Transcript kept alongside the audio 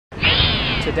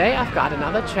Today I've got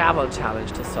another travel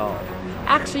challenge to solve.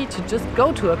 Actually, to just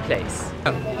go to a place.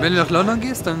 Ja, wenn du nach London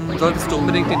gehst, dann solltest du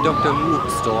unbedingt den Doctor Who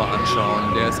Store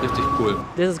anschauen. Der ist richtig cool.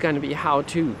 This is going to be how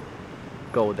to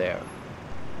go there.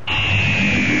 I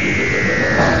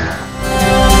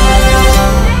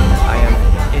am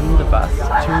in the bus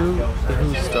to the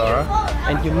Who store,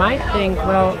 and you might think,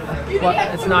 well,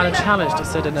 it's not a challenge to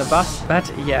sit in a bus,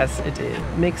 but yes, it is.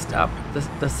 Mixed up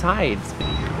the sides.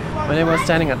 When I was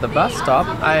standing at the bus stop,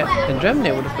 in Germany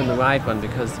it would have been the right one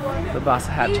because the bus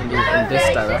had to move in this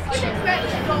direction.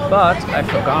 But I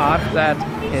forgot that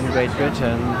in Great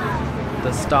Britain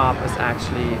the stop is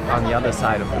actually on the other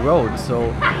side of the road.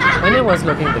 So when I was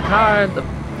looking at the car, the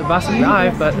bus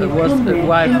arrived, but it was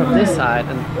arrived from this side,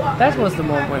 and that was the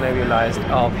moment when I realized,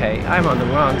 oh, okay, I'm on the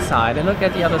wrong side. And look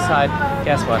at the other side,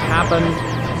 guess what happened?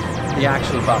 The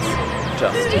actual bus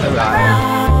just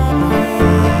arrived.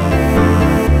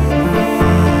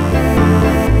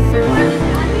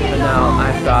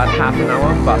 I've got half an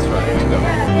hour of bus ride to go.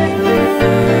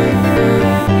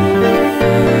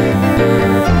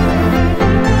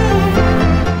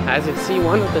 As you see,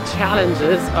 one of the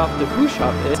challenges of the Who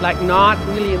shop is like not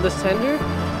really in the center.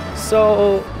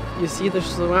 So you see the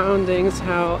surroundings,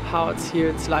 how it's here.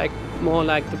 It's like more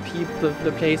like the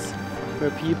place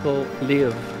where people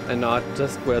live and not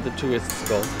just where the tourists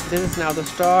go. This is now the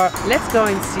store. Let's go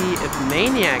and see if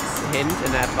Maniac's hint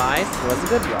and advice was a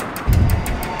good one.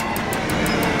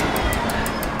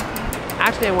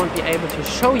 Actually, I won't be able to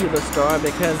show you the store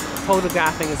because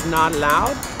photographing is not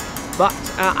allowed, but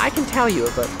I can tell you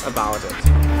a bit about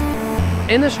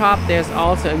it. In the shop there's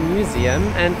also a museum,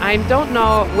 and I don't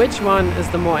know which one is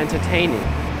the more entertaining.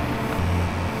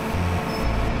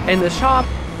 In the shop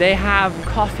they have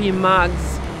coffee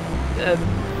mugs, a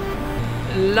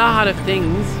lot of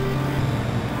things.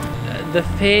 The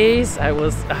face,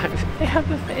 they have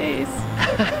the face.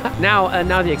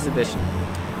 Now the exhibition.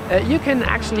 You can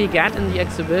actually get in the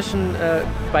exhibition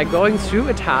by going through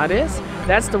a Tardis.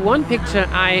 That's the one picture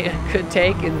I could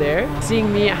take in there,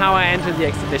 seeing me how I entered the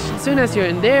exhibition. As soon as you're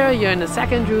in there, you're in a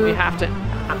second room. You have to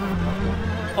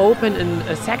open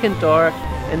a second door,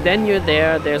 and then you're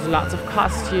there. There's lots of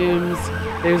costumes.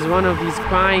 There's one of these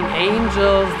crying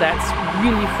angels that's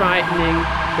really frightening.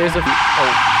 There's a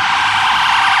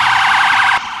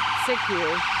sick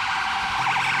here.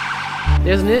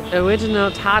 There's an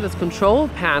original Tardis control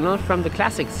panel from the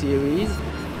classic series.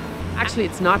 Actually,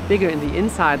 it's not bigger in the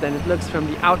inside than it looks from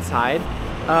the outside,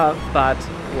 but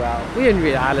well, we're in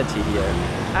reality here.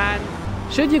 And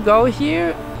should you go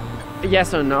here?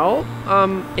 Yes or no?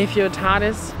 If you're a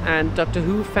Tardis and Doctor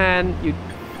Who fan, you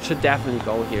should definitely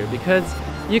go here because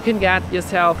you can get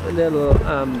yourself a little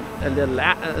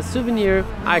souvenir.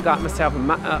 I got myself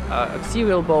a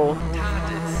cereal bowl.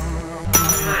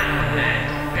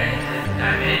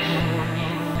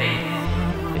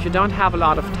 If you don't have a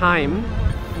lot of time,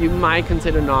 you might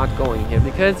consider not going here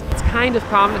because it's kind of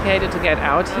complicated to get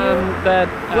out here, but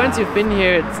once you've been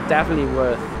here, it's definitely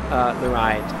worth the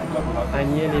ride. I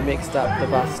nearly mixed up the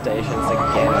bus stations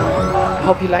again. I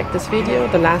hope you liked this video.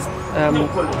 The last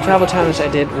travel challenge I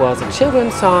did was a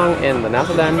children's song in the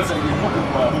Netherlands.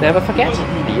 Never forget,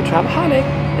 be a travaholic.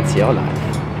 It's your life.